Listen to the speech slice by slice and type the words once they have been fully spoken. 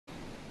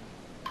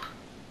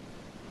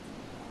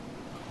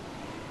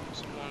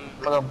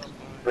a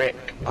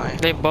brick.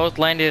 They both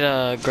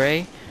landed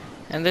gray,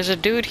 and there's a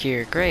dude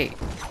here. Great.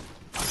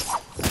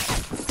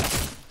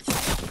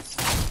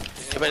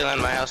 Anybody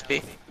land my house,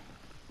 B?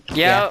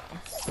 Yeah.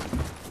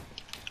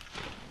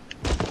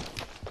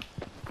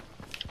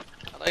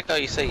 I like how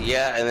you say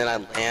yeah and then I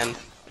land.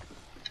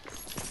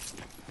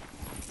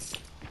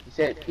 You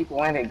said people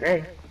landed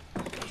gray.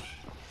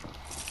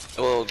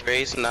 Well,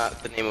 gray's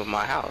not the name of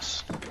my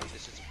house.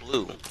 This is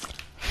blue.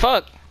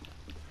 Fuck.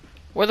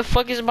 Where the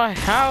fuck is my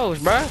house,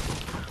 bruh?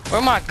 Where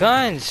are my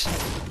guns?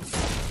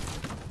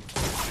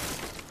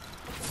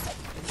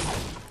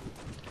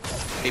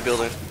 Any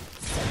building.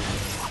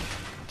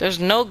 There's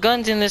no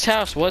guns in this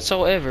house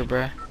whatsoever,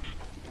 bruh.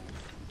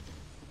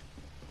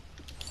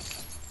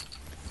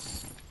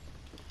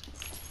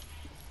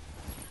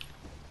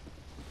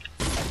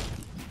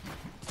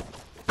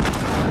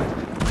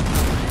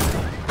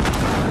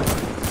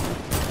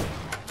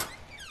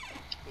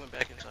 Went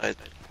back inside.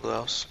 Who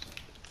else?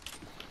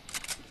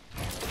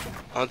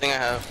 Only thing I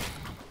have.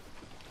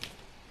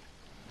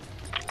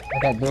 I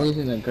got blues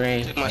in the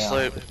gray. Took my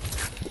slurp.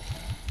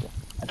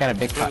 I got a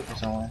big pot for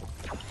someone.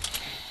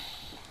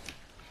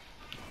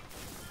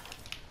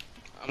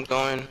 I'm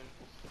going.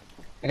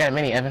 I got a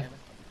mini, Evan.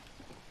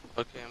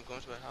 Okay, I'm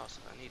going to a house.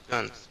 I need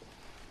guns.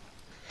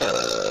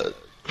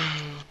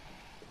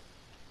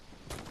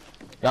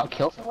 Y'all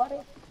kill somebody?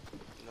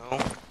 No.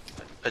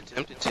 I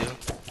attempted to.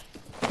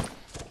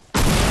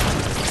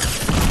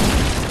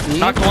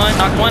 Knocked one,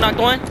 knocked one, knocked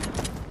one.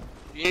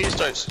 You need to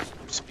start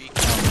speaking.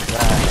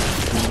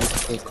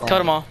 Killed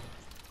them all.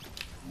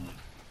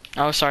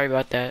 Oh, sorry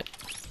about that.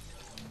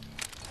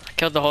 I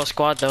killed the whole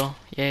squad though.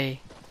 Yay.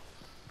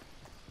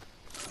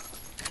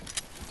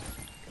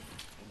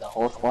 The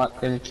whole squad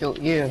could have killed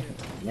you.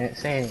 You didn't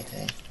say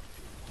anything.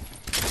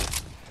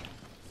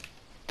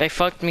 They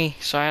fucked me,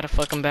 so I had to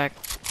fuck them back.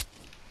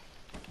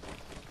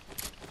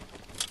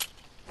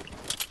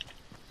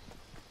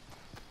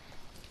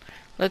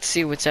 Let's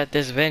see what's at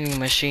this vending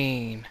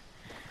machine.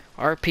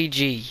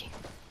 RPG.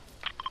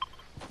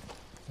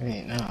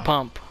 Wait, no.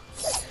 Pump.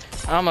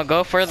 I'ma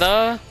go for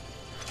the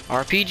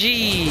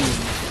RPG.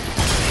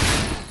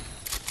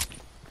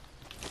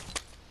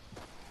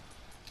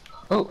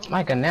 Oh,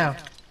 my gun now.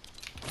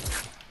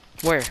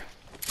 Where?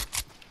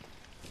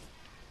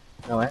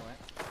 No way.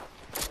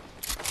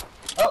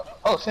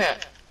 Oh,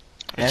 snap.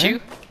 It's you?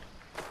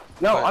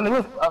 No, on the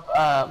roof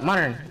of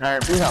modern or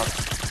blue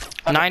house.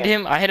 Nined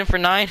him. I hit him for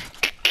 9.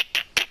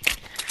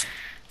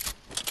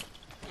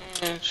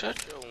 Man,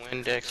 shut your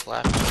Windex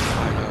laughing.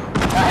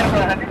 I hit him for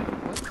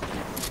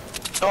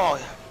 100. Oh,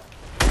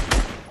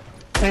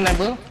 29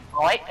 blue.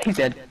 Oh, wait, he's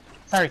dead.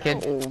 Sorry,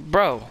 kid. Oh,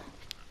 bro.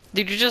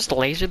 Did you just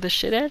laser the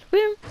shit out of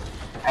him?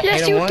 I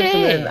Yes, hit him you once and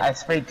did. then I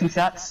sprayed 2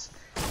 shots,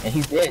 and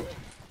he's dead.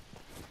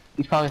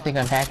 He's probably think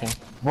I'm hacking.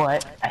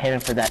 But I hit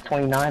him for that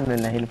 29, and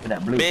then I hit him for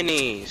that blue.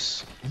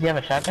 minis. Does he have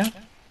a shotgun?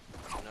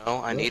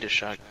 No, I need a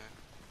shotgun.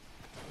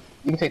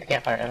 You can take the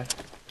campfire, Evan.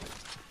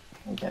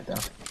 Ain't that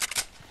though.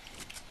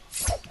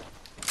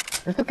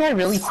 Does the guy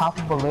really pop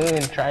a balloon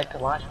and try to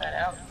launch that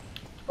out?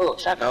 Oh,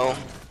 shotgun. No.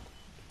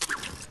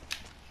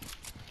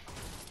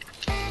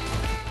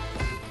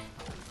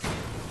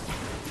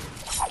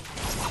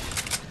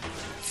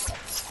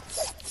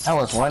 That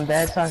was one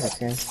bad soccer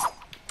skin.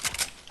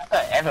 I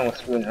thought Evan was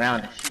screwing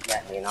around and shooting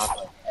at me, and I was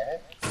like, Evan?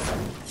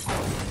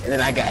 And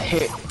then I got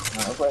hit. And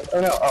I was like, oh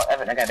no, oh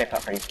Evan, I got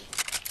that for you.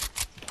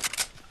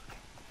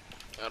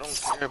 I don't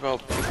care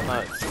about big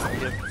pot.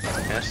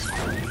 Yes,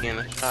 getting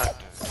a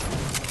shot.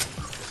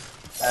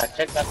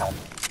 Check that out.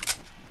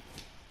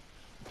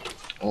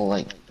 Oh,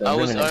 like, the I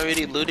was Revenant.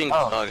 already looting the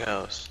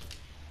doghouse.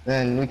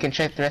 Then we can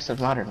check the rest of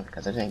modern,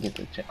 because I didn't get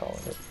to check all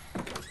of it.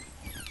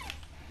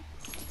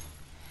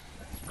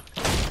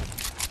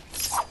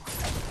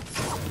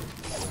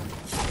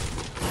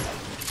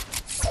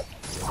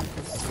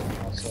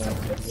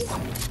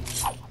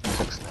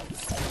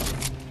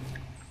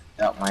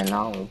 Without my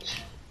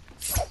knowledge.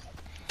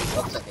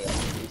 Looks like they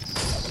have these.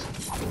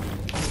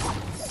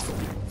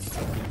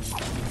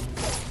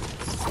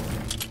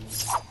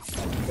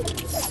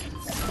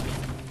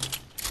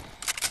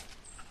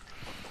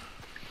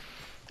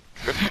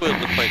 Driftwood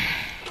look like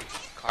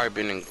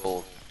carbon and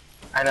gold.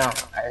 I know.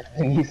 I've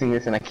been using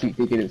this and I keep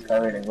thinking it's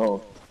covered in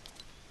gold.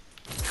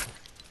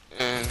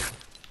 And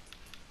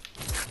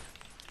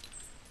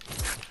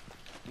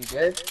You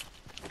good?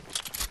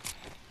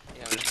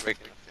 yeah, I'm just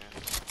breaking the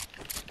fence.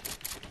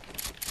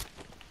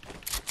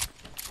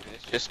 And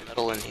it's just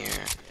metal in here.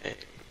 Hey.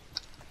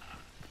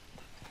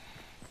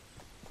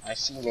 I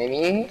see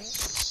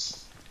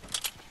minis.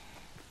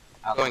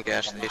 I'm going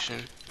gas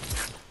station.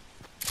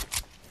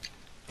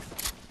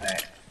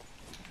 Alright.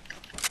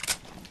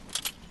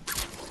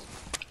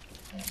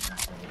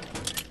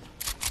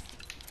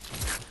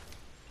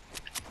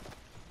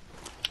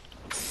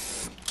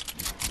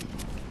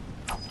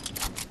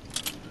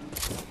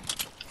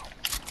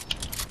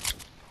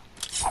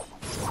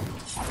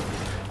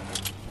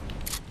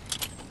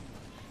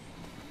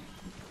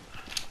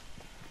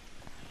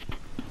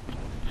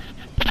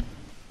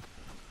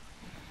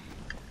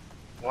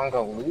 wanna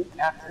go loot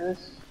after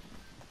this?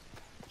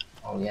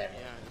 Oh yeah. Yeah,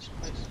 this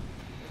place.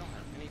 They don't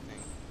have anything.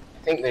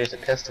 I think there's a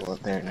pistol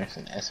up there and there's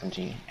an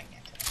SMG. I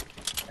can't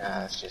tell.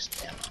 Nah, it's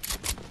just ammo.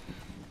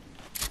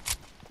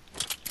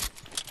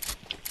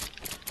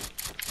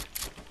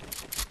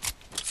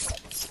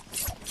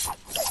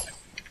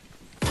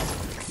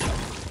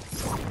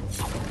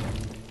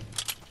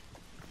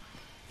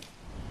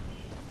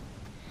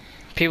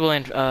 People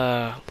in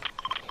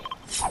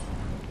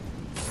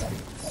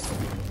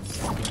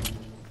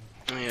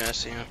Yeah, I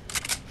see him.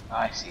 Oh,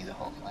 I see the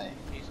whole fight.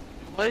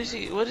 What is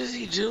he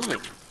doing?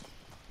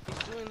 He's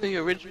doing the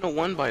original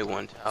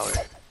 1x1 tower.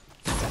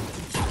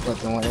 What,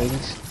 the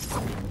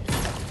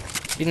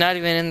 180s? he's not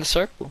even in the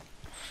circle.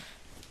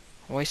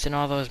 Wasting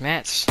all those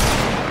mats.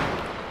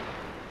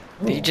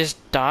 Did he just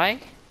die?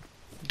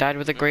 Died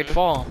with a great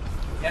fall.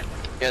 Yeah,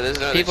 there's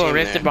another People team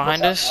rifted there.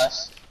 behind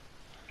us.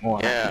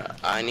 Yeah,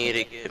 I need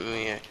to get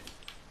me.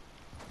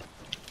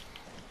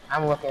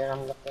 I'm looking.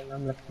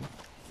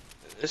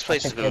 This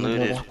place has been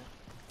looted.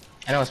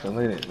 I know it's been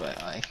looted,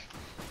 but like,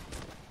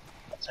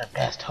 that's our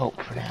best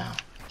hope for now.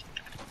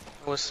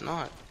 No, it's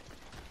not.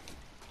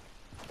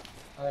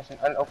 Oh, there's an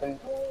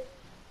unopened door.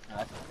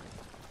 No,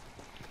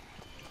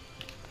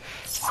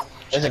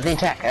 there's a green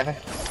tack, Evan.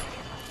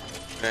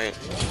 Right.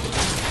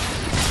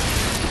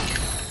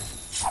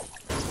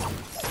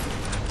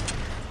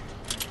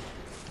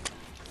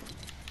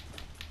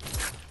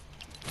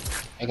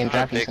 I can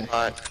drop you Big some.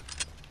 pot.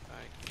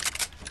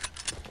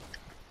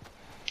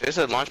 There's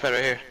a launch pad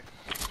right here.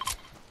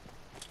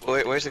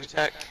 Where's the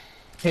attack?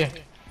 Here.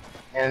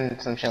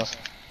 And some shells.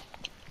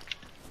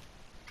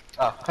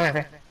 Oh, come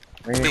here.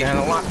 Bring me down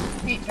a lot.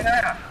 Pete, get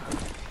out.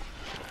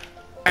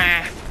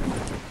 Ah.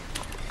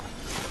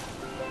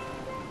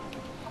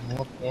 I'm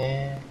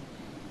looking.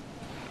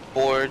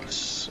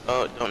 Boards.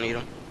 Oh, don't need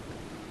them.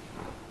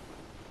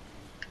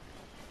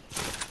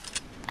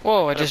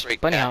 Whoa, I just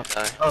bunny out.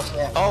 Oh,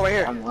 snap. Oh, right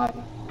here. I'm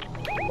lagging.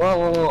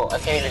 Whoa. I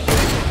can't even do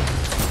it.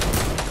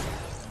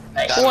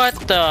 Nice. What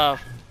the?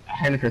 I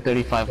had it for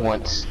 35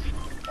 once.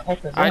 I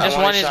just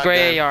want want a his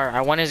gray shotgun. AR.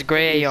 I want his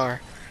gray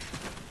AR.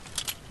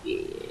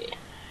 Yeah.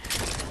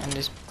 And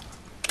just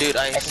Dude,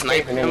 I can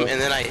sniped save him him.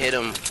 and then I hit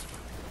him.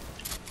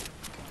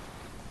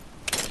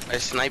 I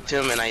sniped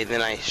him and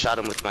then I shot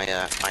him with my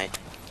my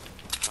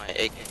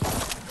AK.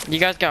 you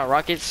guys got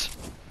rockets?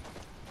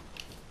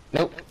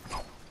 Nope.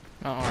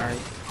 Oh, alright.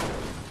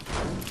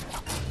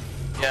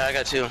 Yeah, I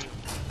got two.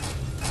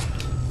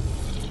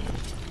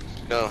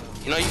 Go.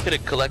 You know you could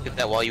have collected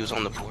that while you was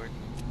on the board.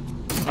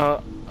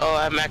 Oh,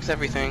 I maxed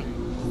everything.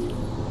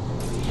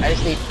 I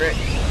just need brick.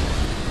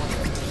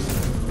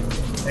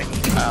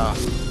 Oh.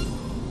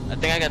 I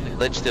think I got the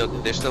glitch still,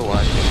 'cause they're still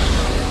watching.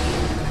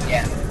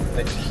 Yeah.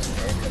 But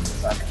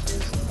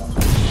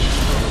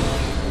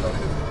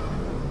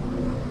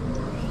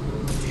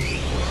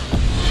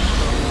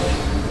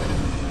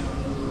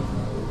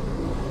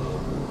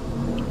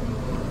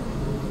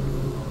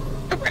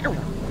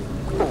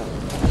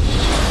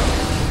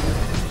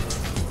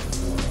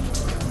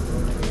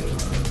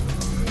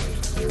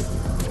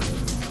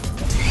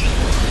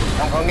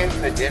I'm going into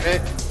the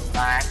divot by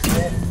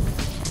accident,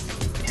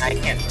 and I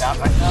can't stop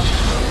myself.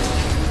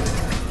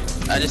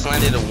 I just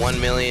landed a 1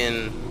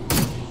 million,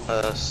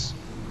 There's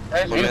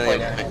 1 million.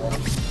 there.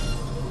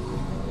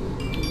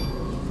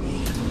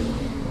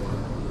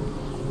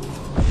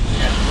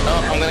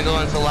 Oh, I'm gonna go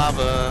into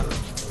lava,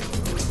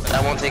 but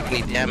I won't take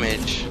any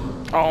damage.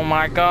 Oh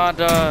my god,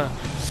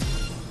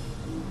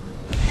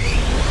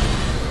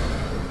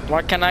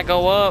 why can't I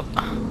go up?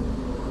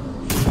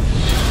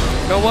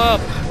 Go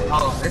up!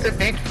 Oh, there's a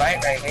big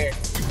fight right here.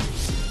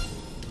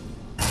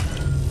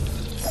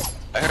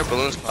 I heard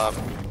balloons pop.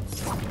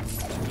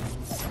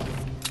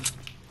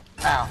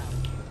 Ow.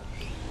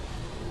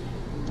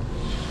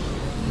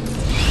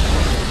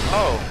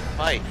 Oh,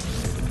 fight.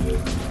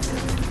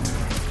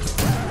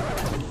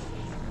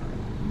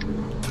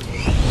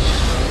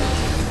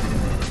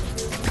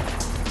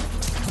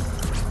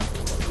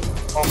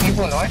 Oh,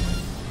 people north?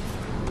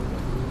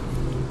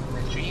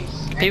 The trees?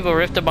 People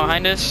rifted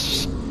behind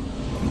us.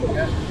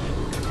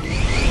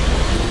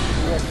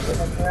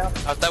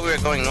 I thought we were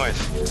going north.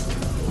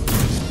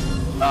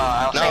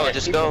 I was saying No, that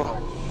just people-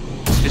 go.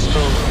 Just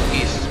go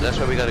east. That's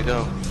where we gotta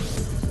go.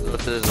 Go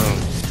to the zone.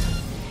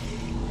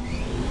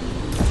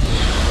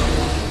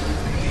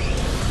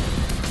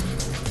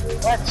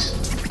 What?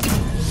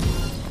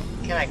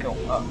 Can I go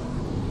up?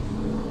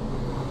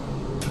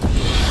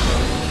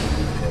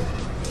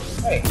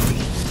 Hey.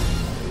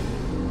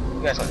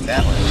 You guys went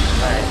that way.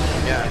 Alright.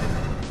 Yeah.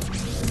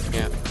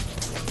 Yeah.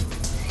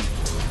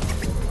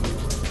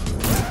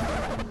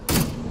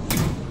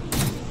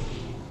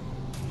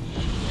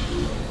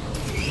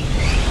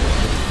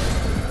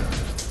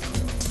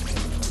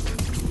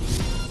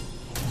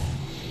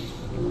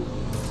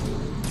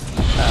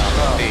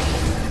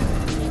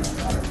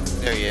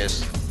 There he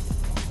is.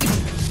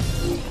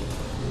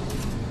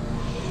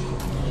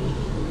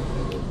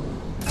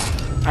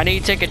 I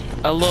need to take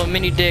a little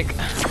mini dick.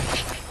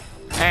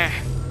 Ah.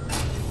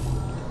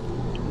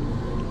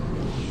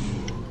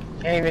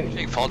 Can't even.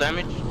 Take fall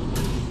damage?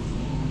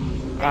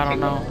 I don't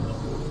know.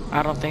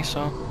 I don't think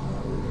so.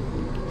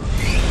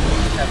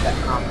 Have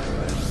that comment.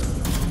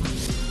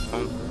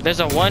 There's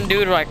a one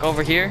dude like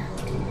over here,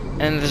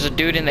 and there's a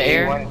dude in the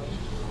air. One.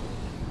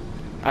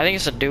 I think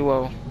it's a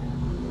duo.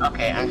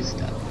 Okay, I'm just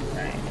stuck.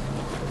 Alright.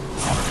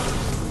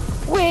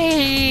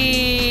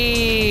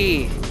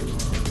 Whee!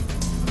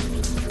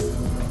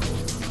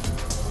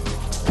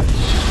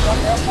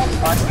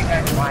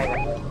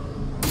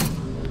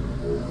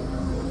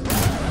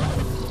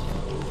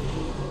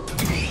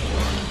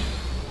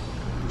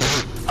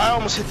 I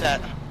almost hit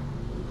that.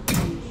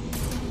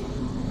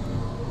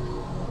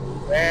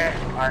 Where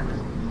are?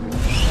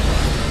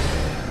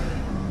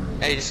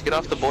 Hey, just get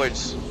off the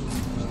boards.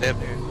 Stay up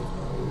there.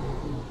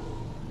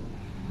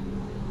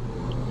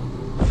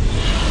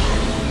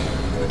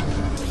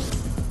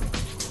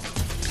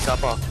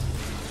 Stop off.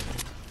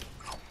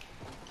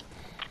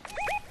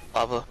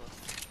 Lava.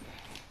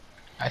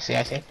 I see.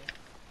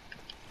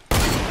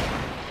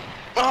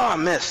 Oh, I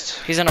missed.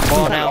 He's in a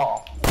ball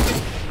now.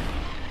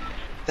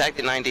 Tagged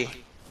at 90.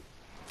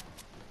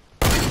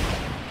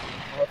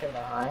 Looking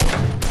behind.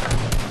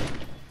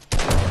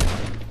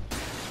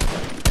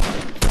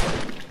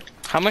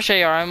 How much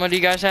AR ammo do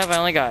you guys have? I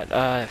only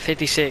got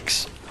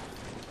 56.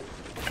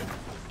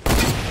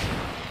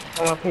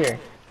 Come up here.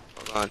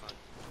 Hold on.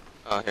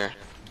 Oh, here.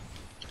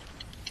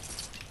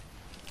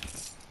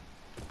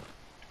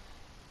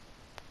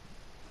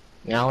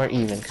 Now we're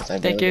even because I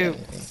Thank barely you. got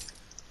anything.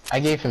 I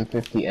gave him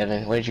 50,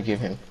 Evan. What did you give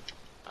him?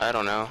 I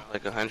don't know,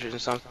 like 100 or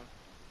something.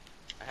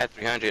 I had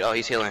 300. Oh,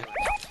 he's healing.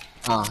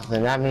 Oh,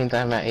 then that means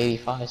I'm at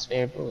 85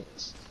 spare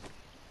bullets.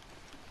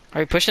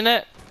 Are you pushing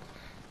it?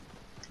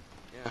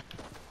 Yeah.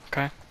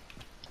 Okay.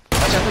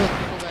 Watch out for the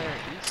people that are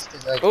east.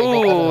 'Cause, like, they make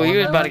Ooh, other he was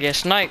ones. about to get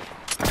sniped.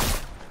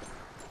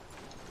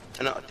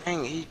 And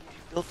dang, he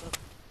built up.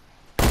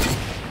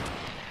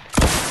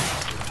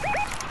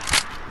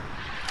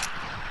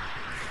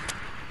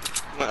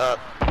 He went up.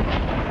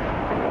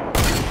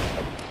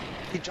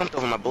 He jumped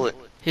over my bullet.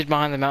 He's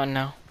behind the mountain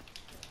now.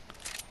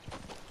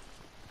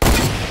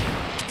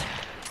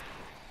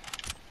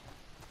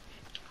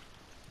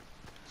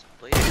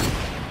 Blade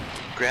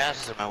of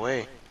grass is in my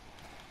way.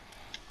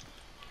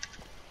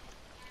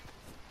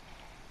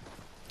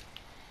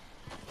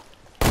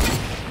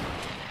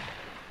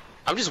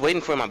 I'm just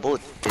waiting for my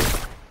bullet to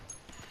hit.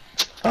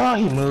 Oh,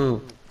 he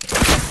moved.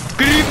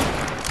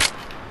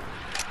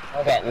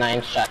 I got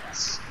 9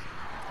 shots.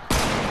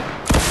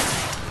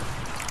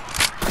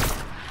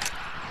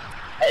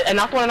 I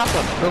knocked one. Go.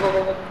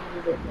 Go.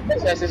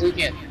 As fast as we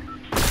can.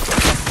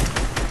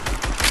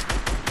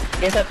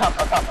 Get that top.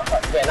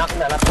 Yeah, knock him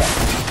down.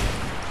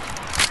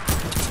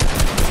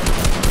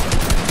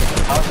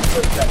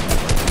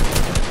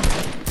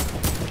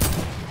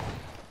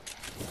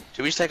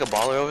 Should we just take a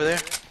baller over there?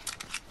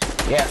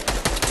 Yeah.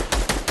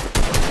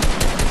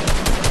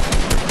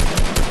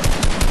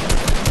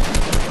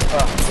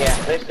 Oh, yeah,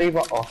 there's 4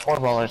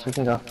 ballers, we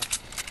can go.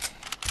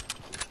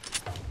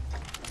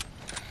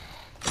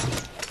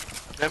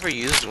 I've never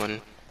used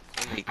one.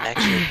 Like,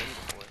 actually.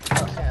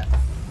 Oh, yeah.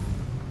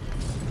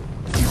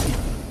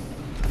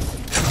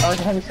 Oh,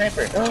 it's a heavy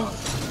sniper. Oh,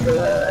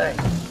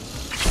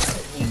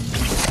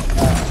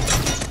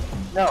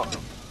 no.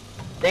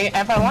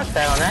 If I watched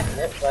that on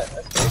accident, but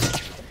that's good.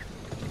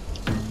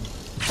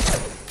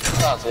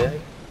 Oh,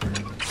 good.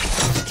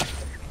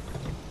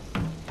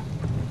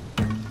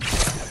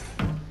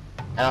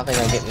 I don't think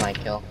I'm getting my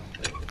kill.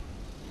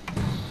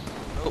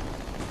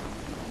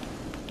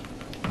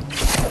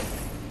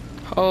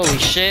 Oh, Holy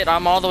shit,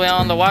 I'm all the way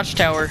on the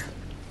watchtower.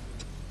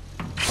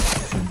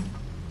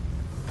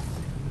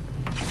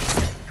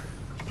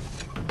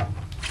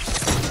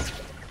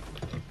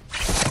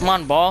 Come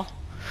on, ball.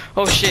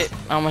 Oh shit,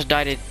 I almost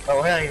died it.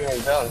 Oh, we're not even in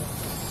zone.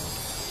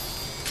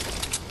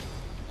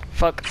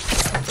 Fuck.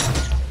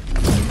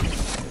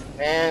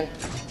 Man.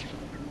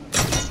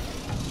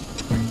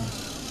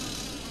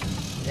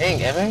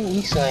 Dang, Evan,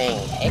 you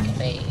swing heck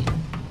fade.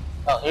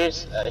 Oh,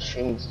 here's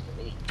streams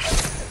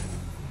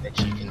that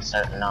you can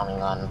start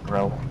nomming on,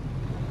 bro.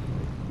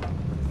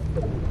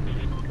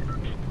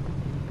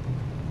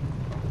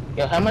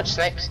 Yo, how much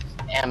snipes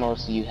ammo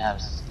do you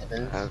have,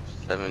 Evan? I have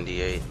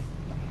 78.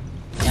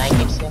 Yeah, I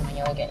get some,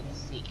 I only got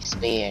 6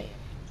 spare.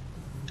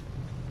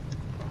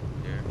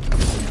 Here.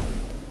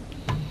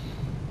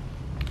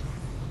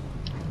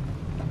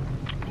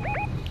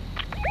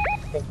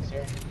 Thanks,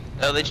 sir.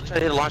 Oh, they just tried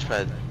to hit a launch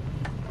pad.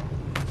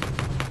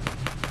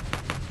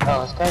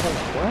 Oh, this guy's on the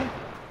floor?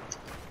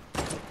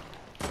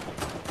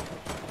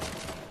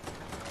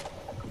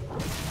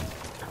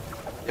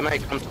 They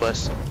might come to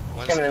us.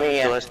 One's Coming to me,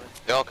 yeah. us.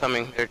 They're all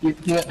coming. They're... You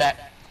went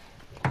back.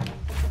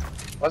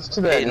 What's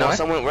to the Hey, no, north?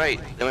 someone went right.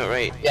 They went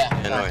right. Yeah,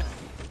 north.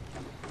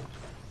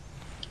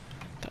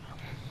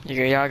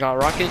 Y'all got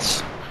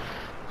rockets?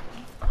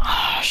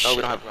 Ah, No, shit.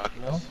 we don't have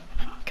rockets. No?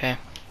 Okay.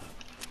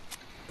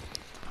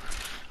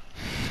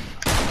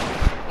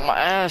 My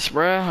ass,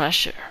 bro. That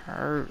shit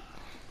hurt.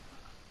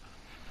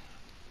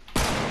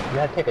 You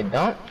gotta take a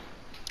dump?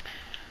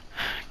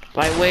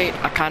 Lightweight,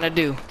 I kinda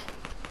do.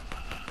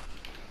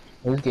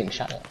 Who's getting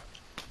shot at?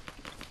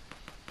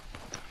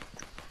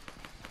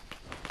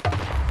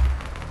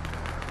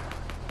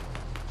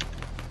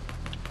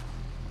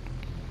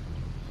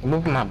 I'm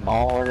moving my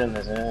ball in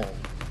the zone.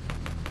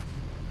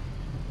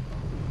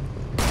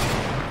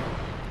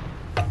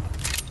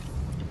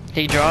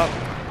 He dropped.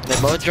 They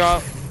both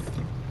dropped.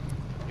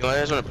 You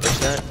guys wanna push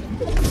that?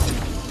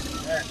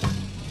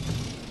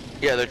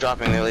 Yeah, they're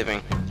dropping, they're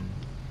leaving.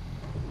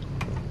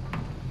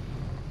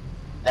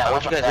 Why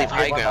don't you guys leave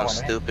high ground,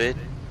 stupid?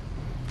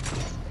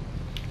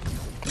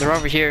 They're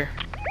over here.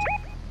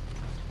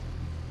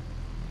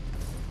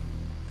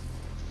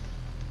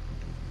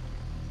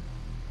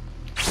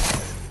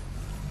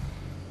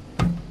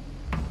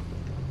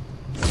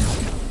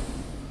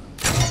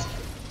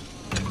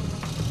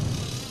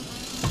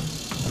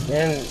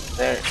 Then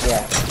there,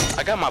 yeah.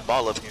 I got my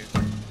ball up here.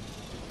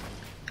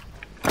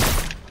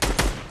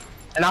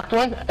 I knocked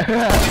one.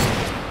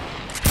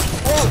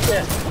 Oh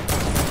shit.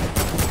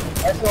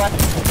 That's one.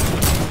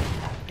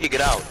 You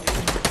get out.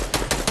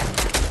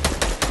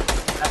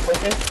 I'm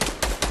pushing.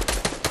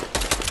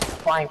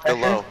 Flying pressure.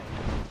 They're low.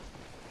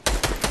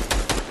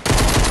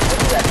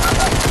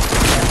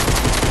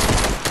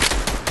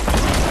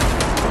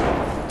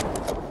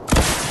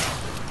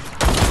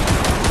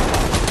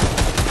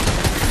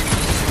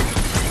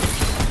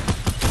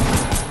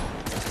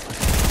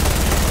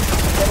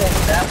 What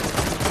is that?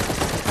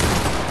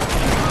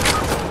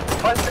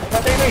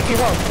 Keep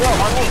on,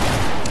 on me.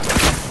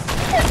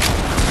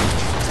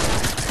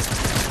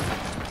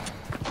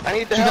 I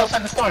need the She's help.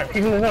 outside the storm.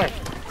 She's in the north.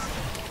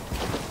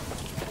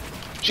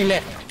 She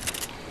left.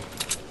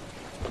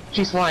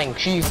 She's flying.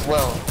 She's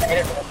low.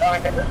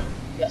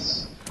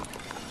 Yes.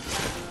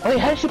 Wait,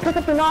 how did she pick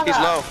up the knock? He's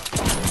low.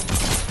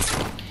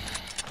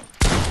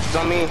 He's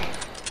on me.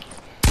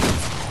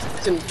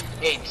 It's in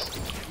 8.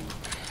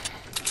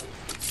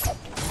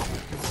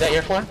 Is that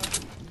your floor?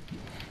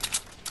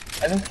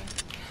 Evan?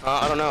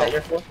 I don't Is that your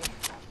know. floor?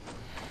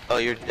 Oh,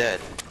 you're dead.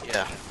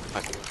 Yeah.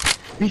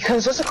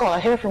 Because what's it called? I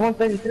hit her for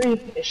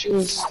 133 and she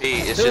was... P,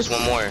 it's just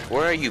one more.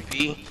 Where are you,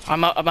 P?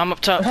 I'm up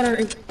top.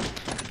 108.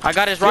 I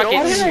got his You're over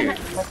rockets. here.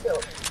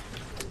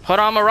 Hold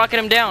on, I'm gonna rocket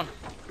him down.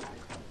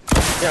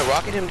 Yeah,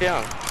 rocket him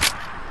down.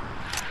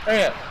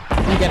 Hurry up.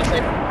 You gotta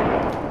save him.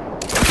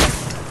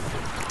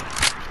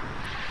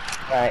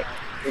 Alright,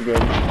 you're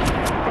good.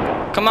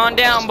 Come on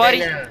down,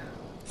 buddy.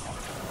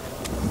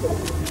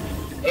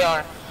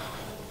 AR.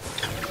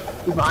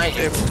 He's behind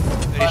you.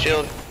 Hey,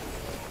 shield.